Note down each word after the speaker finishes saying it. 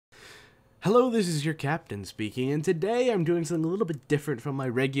Hello, this is your captain speaking, and today I'm doing something a little bit different from my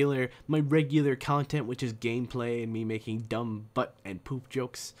regular content, which is gameplay and me making dumb butt and poop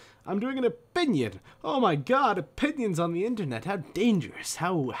jokes. I'm doing an opinion. Oh my god, opinions on the internet. How dangerous,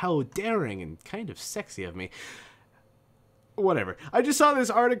 how daring and kind of sexy of me. Whatever. I just saw this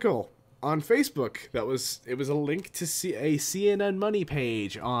article on Facebook it was a link to see a CNN Money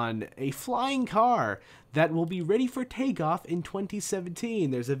page on a flying car that will be ready for takeoff in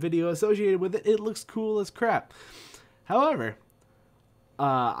 2017. There's a video associated with it. It looks cool as crap. However,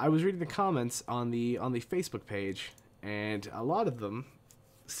 I was reading the comments on the Facebook page, and a lot of them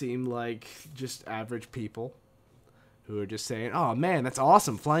seem like just average people who are just saying, "Oh man, that's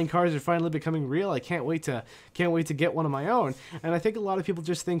awesome! Flying cars are finally becoming real. I can't wait to get one of my own." And I think a lot of people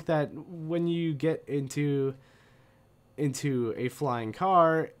just think that when you get into a flying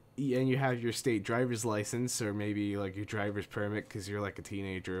car and you have your state driver's license, or maybe like your driver's permit because you're like a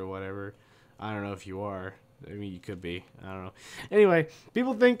teenager or whatever. I don't know if you are. I mean, you could be. I don't know. Anyway,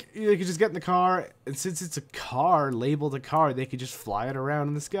 people think they could just get in the car, and since it's a car, labeled a car, they could just fly it around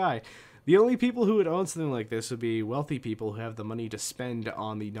in the sky. The only people who would own something like this would be wealthy people who have the money to spend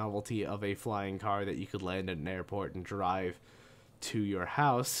on the novelty of a flying car that you could land at an airport and drive to your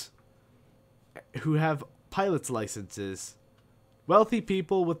house, who have pilot's licenses. Wealthy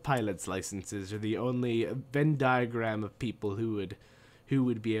people with pilot's licenses are the only Venn diagram of people who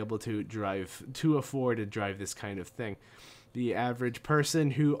would be able to afford to drive this kind of thing. The average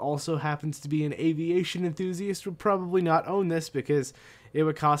person who also happens to be an aviation enthusiast would probably not own this because it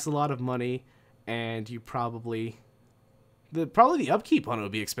would cost a lot of money, and you probably the upkeep on it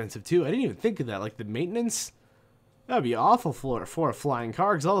would be expensive too. I didn't even think of that. Like the maintenance, that would be awful for a flying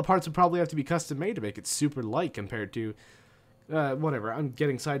car because all the parts would probably have to be custom made to make it super light compared to whatever. I'm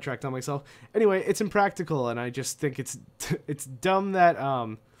getting sidetracked on myself. Anyway, it's impractical, and I just think it's dumb that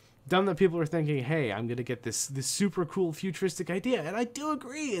people are thinking, hey, I'm gonna get this super cool futuristic idea, and I do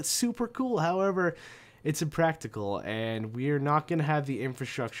agree, it's super cool. However, it's impractical, and we're not gonna have the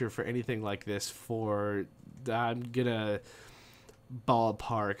infrastructure for anything like this for, I'm gonna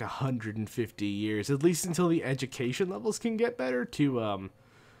ballpark 150 years, at least until the education levels can get better to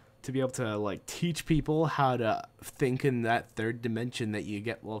be able to like teach people how to think in that third dimension that you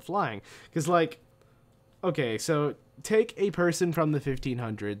get while flying. Because like, okay, so take a person from the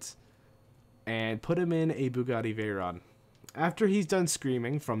 1500s and put him in a Bugatti Veyron. After he's done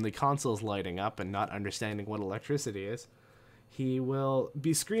screaming from the consoles lighting up and not understanding what electricity is, he will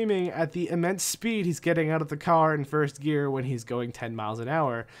be screaming at the immense speed he's getting out of the car in first gear when he's going 10 miles an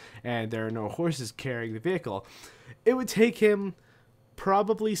hour and there are no horses carrying the vehicle. It would take him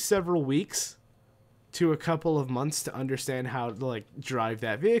probably several weeks to a couple of months to understand how to like drive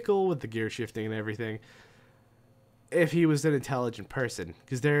that vehicle with the gear shifting and everything, if he was an intelligent person,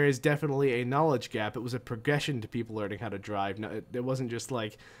 because there is definitely a knowledge gap. It was a progression to people learning how to drive. No, it wasn't just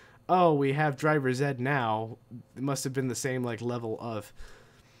like, oh, we have driver's ed now. It must have been the same like level of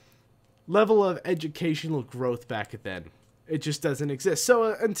educational growth back then. It just doesn't exist.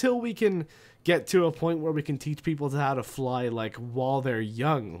 So until we can get to a point where we can teach people how to fly like while they're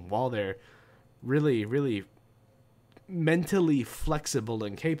young, while they're really, really mentally flexible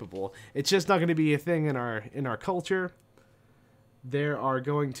and capable, it's just not going to be a thing in our culture. There are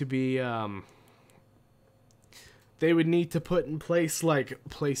going to be they would need to put in place like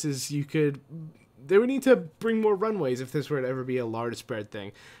places they would need to bring more runways if this were to ever be a large spread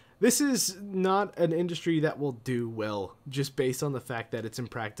thing. This is not an industry that will do well just based on the fact that it's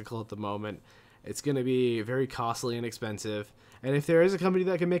impractical at the moment. It's going to be very costly and expensive. And if there is a company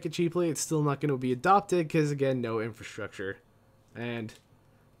that can make it cheaply, it's still not going to be adopted because, again, no infrastructure. And,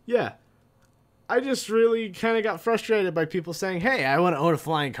 yeah. I just really kind of got frustrated by people saying, hey, I want to own a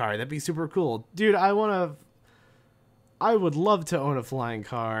flying car. That'd be super cool. Dude, I would love to own a flying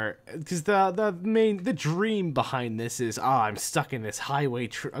car because the dream behind this is, I'm stuck in this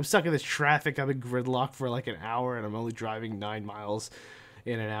I'm stuck in this traffic. I'm in gridlock for like an hour and I'm only driving 9 miles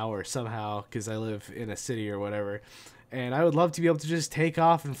in an hour somehow because I live in a city or whatever. And I would love to be able to just take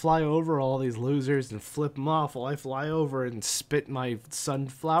off and fly over all these losers and flip them off while I fly over and spit my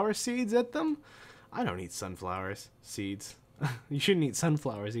sunflower seeds at them. I don't eat sunflower seeds. You shouldn't eat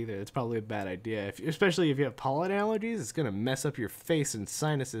sunflowers either. It's probably a bad idea. Especially if you have pollen allergies, it's going to mess up your face and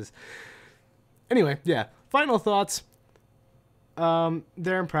sinuses. Anyway, yeah. Final thoughts.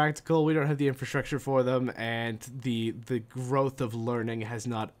 They're impractical. We don't have the infrastructure for them, and the growth of learning has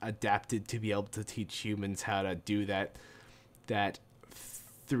not adapted to be able to teach humans how to do that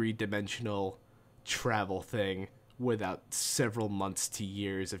three-dimensional travel thing without several months to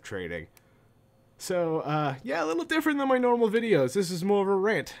years of training. So, yeah, a little different than my normal videos. This is more of a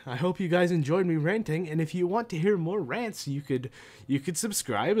rant. I hope you guys enjoyed me ranting, and if you want to hear more rants, you could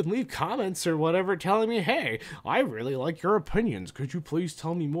subscribe and leave comments or whatever telling me, hey, I really like your opinions. Could you please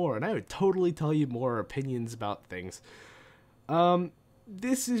tell me more? And I would totally tell you more opinions about things.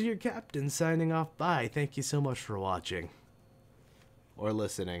 This is your captain signing off. Bye. Thank you so much for watching. Or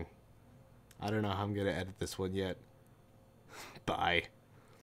listening. I don't know how I'm going to edit this one yet. Bye.